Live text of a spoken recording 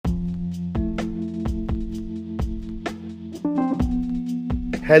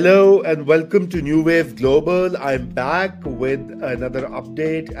Hello and welcome to New Wave Global. I'm back with another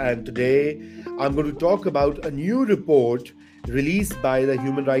update, and today I'm going to talk about a new report released by the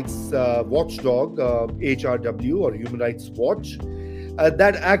Human Rights Watchdog, HRW, or Human Rights Watch,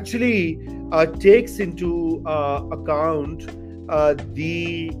 that actually takes into account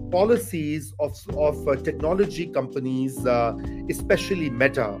the policies of technology companies, especially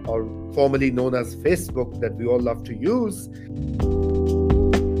Meta, or formerly known as Facebook, that we all love to use.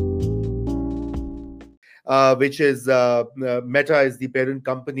 Which is Meta is the parent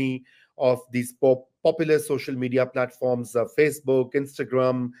company of these popular social media platforms, Facebook,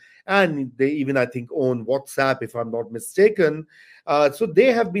 Instagram, and they even, I think, own WhatsApp, if I'm not mistaken. So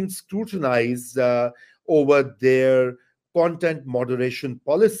they have been scrutinized over their content moderation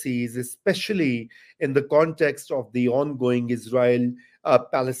policies, especially in the context of the ongoing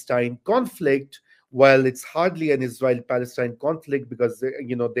Israel-Palestine conflict. While it's hardly an Israel-Palestine conflict, because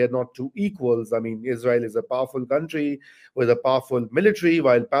they're not two equals. I mean, Israel is a powerful country with a powerful military,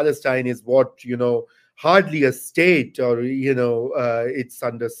 while Palestine is hardly a state, or it's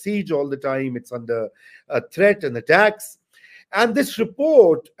under siege all the time. It's under threat and attacks. And this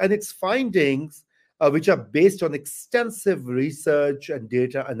report and its findings, which are based on extensive research and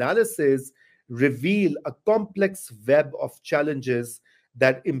data analysis, reveal a complex web of challenges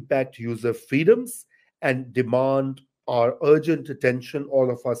that impact user freedoms and demand our urgent attention,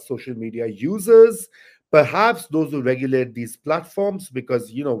 all of us social media users, perhaps those who regulate these platforms,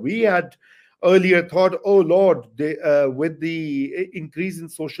 because we had earlier thought, oh Lord, with the increase in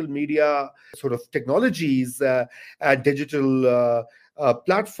social media sort of technologies and digital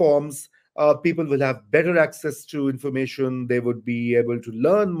platforms, people will have better access to information. They would be able to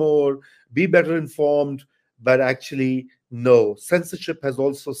learn more, be better informed. But actually, no, censorship has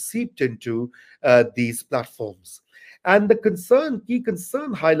also seeped into these platforms. And the key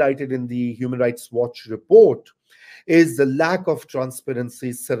concern highlighted in the Human Rights Watch report is the lack of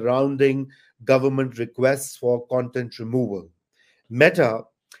transparency surrounding government requests for content removal. Meta,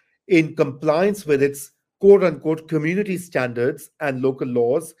 in compliance with its quote unquote community standards and local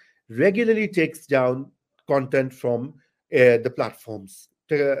laws, regularly takes down content from the platforms,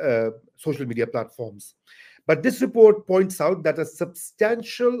 social media platforms. But this report points out that a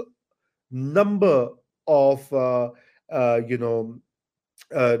substantial number of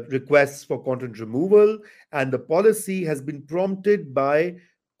requests for content removal, and the policy has been prompted by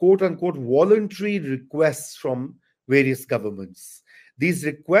quote unquote voluntary requests from various governments. These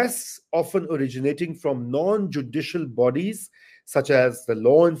requests, often originating from non-judicial bodies such as the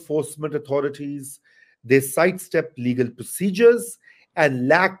law enforcement authorities, they sidestep legal procedures and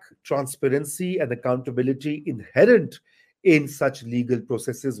lack transparency and accountability inherent in such legal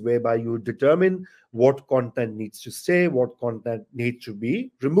processes, whereby you determine what content needs to stay, what content needs to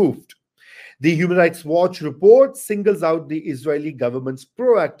be removed. The Human Rights Watch report singles out the Israeli government's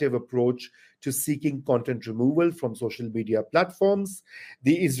proactive approach to seeking content removal from social media platforms.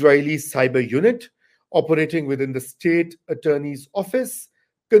 The Israeli Cyber Unit, operating within the State Attorney's Office,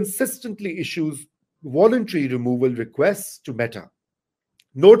 consistently issues voluntary removal requests to Meta.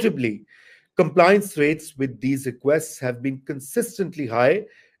 Notably, compliance rates with these requests have been consistently high,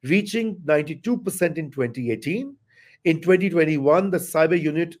 reaching 92% in 2018. In 2021, the Cyber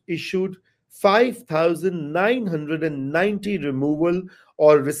Unit issued 5,990 removal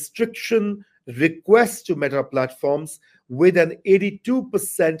or restriction requests to Meta platforms with an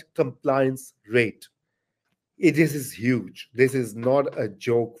 82% compliance rate. This is huge. This is not a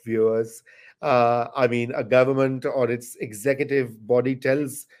joke, viewers. I mean, a government or its executive body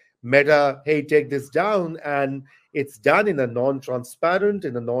tells Meta, hey, take this down, and it's done in a non-transparent,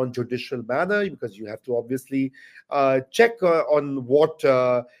 in a non-judicial manner, because you have to obviously check on what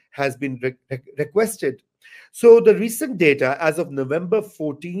has been requested. So the recent data as of November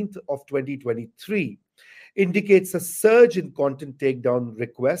 14th of 2023 indicates a surge in content takedown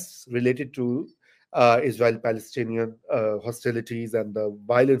requests related to Israel-Palestinian hostilities and the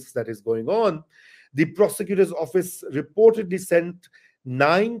violence that is going on. The prosecutor's office reportedly sent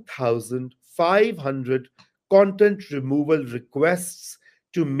 9,500 content removal requests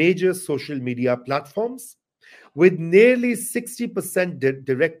to major social media platforms, with nearly 60%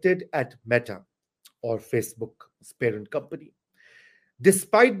 directed at Meta, or Facebook's parent company.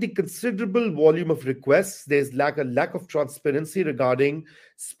 Despite the considerable volume of requests, there's a lack of transparency regarding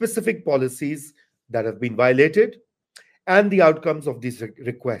specific policies that have been violated and the outcomes of these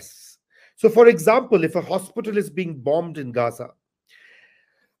requests. So, for example, if a hospital is being bombed in Gaza,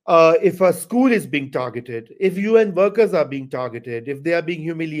 if a school is being targeted, if UN workers are being targeted, if they are being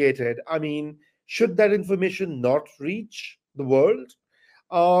humiliated, I mean, should that information not reach the world?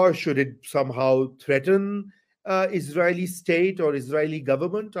 or should it somehow threaten Israeli state or Israeli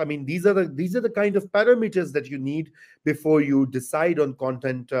government? I mean, these are the kind of parameters that you need before you decide on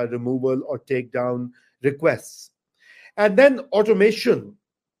content removal or takedown requests. And then automation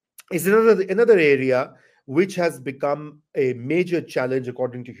is another area which has become a major challenge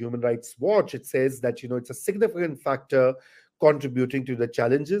according to Human Rights Watch. It says that it's a significant factor contributing to the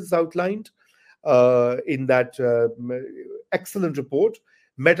challenges outlined in that excellent report.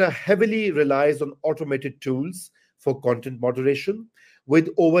 Meta heavily relies on automated tools for content moderation, with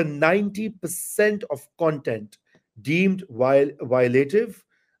over 90% of content deemed violative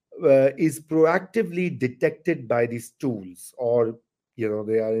is proactively detected by these tools, or they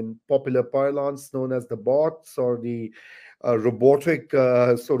are in popular parlance known as the bots or the robotic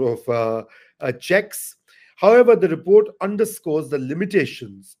sort of checks. However, the report underscores the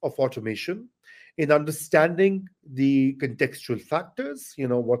limitations of automation in understanding the contextual factors.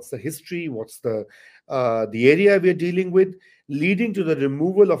 What's the history, what's the area we're dealing with, leading to the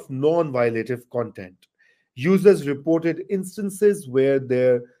removal of non-violative content. Users reported instances where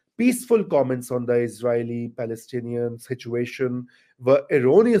their peaceful comments on the Israeli Palestinian situation were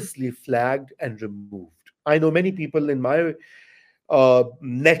erroneously flagged and removed. I know many people in my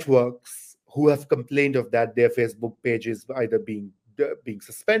networks who have complained of that, their Facebook pages either being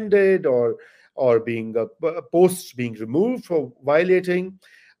suspended or being posts being removed for violating,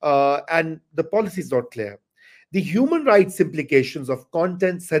 and the policy is not clear. The human rights implications of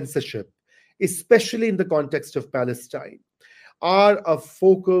content censorship, especially in the context of Palestine, are a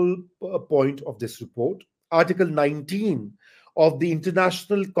focal point of this report. Article 19 of the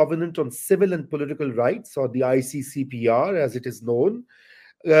International Covenant on Civil and Political Rights, or the ICCPR as it is known,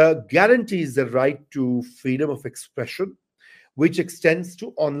 guarantees the right to freedom of expression, which extends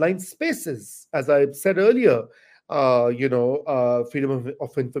to online spaces. As I said earlier, freedom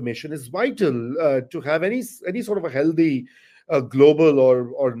of information is vital to have any sort of a healthy global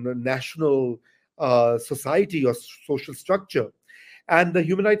or national society or social structure. And the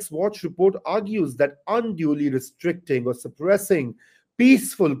Human Rights Watch report argues that unduly restricting or suppressing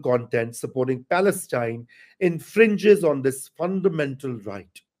peaceful content supporting Palestine infringes on this fundamental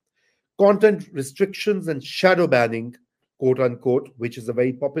right. Content restrictions and shadow banning, quote unquote, which is a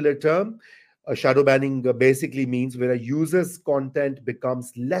very popular term. Shadow banning basically means where a user's content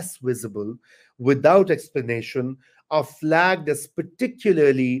becomes less visible without explanation, are flagged as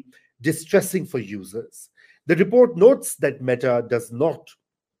particularly distressing for users. The report notes that Meta does not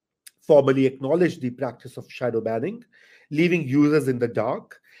formally acknowledge the practice of shadow banning, leaving users in the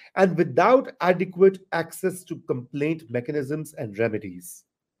dark and without adequate access to complaint mechanisms and remedies.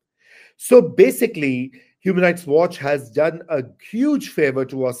 So basically, Human Rights Watch has done a huge favor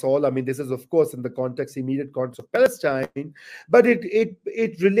to us all. I mean, this is, of course, in the immediate context of Palestine, but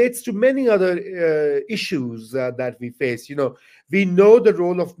it relates to many other issues that we face. We know the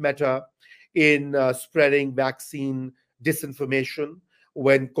role of Meta in spreading vaccine disinformation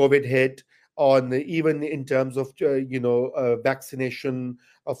when COVID hit, on even in terms of vaccination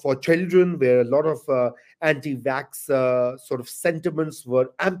for children, where a lot of anti-vax sort of sentiments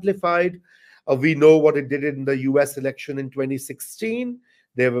were amplified. We know what it did in the U.S. election in 2016.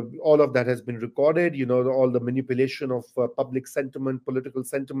 All of that has been recorded. All the manipulation of public sentiment, political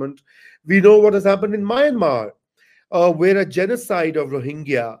sentiment. We know what has happened in Myanmar, where a genocide of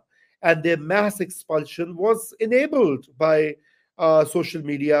Rohingya and their mass expulsion was enabled by social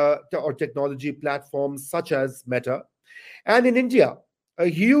media or technology platforms such as Meta. And in India, a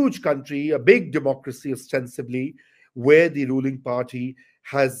huge country, a big democracy ostensibly, where the ruling party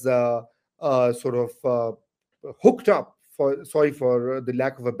has sort of hooked up, sorry for the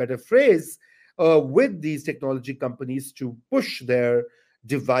lack of a better phrase, with these technology companies to push their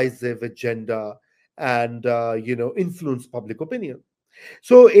divisive agenda and influence public opinion.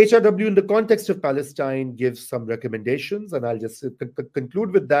 So HRW, in the context of Palestine, gives some recommendations, and I'll just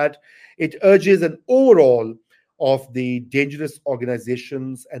conclude with that. It urges an overall of the dangerous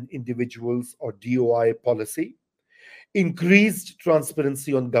organizations and individuals, or DOI policy, increased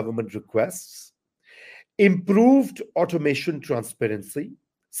transparency on government requests, improved automation transparency.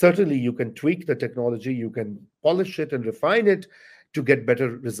 Certainly, you can tweak the technology, you can polish it and refine it to get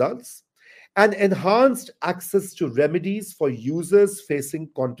better results, and enhanced access to remedies for users facing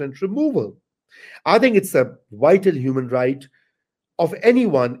content removal. I think it's a vital human right of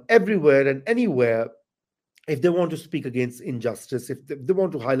anyone, everywhere and anywhere, if they want to speak against injustice, if they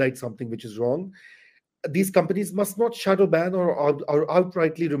want to highlight something which is wrong. These companies must not shadow ban or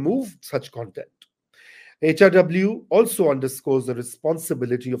outrightly remove such content. HRW also underscores the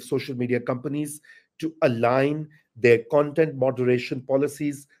responsibility of social media companies to align their content moderation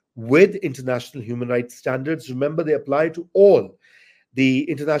policies with international human rights standards. Remember, they apply to all. The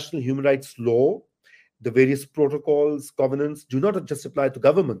international human rights law, the various protocols, covenants do not just apply to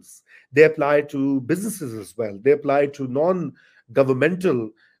governments. They apply to businesses as well. They apply to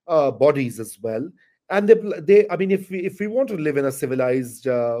non-governmental bodies as well. And I mean, if we want to live in a civilized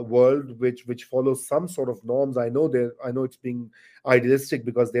world which follows some sort of norms, I know it's being idealistic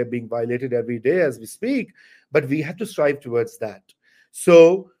because they're being violated every day as we speak, but we have to strive towards that.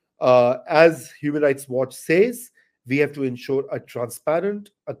 So, as Human Rights Watch says, we have to ensure a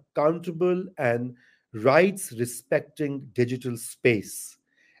transparent, accountable, and rights respecting digital space.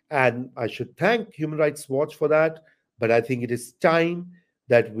 And I should thank Human Rights Watch for that. But I think it is time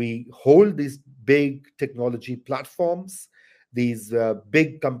that we hold these big technology platforms, these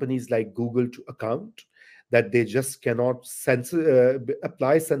big companies like Google to account, that they just cannot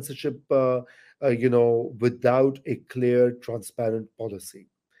apply censorship, without a clear, transparent policy.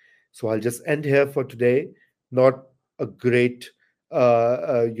 So I'll just end here for today. Not a great,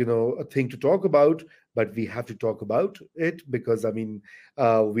 a thing to talk about, but we have to talk about it because I mean,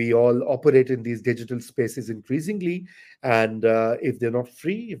 we all operate in these digital spaces increasingly, and if they're not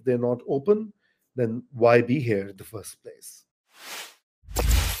free, if they're not open, then why be here in the first place?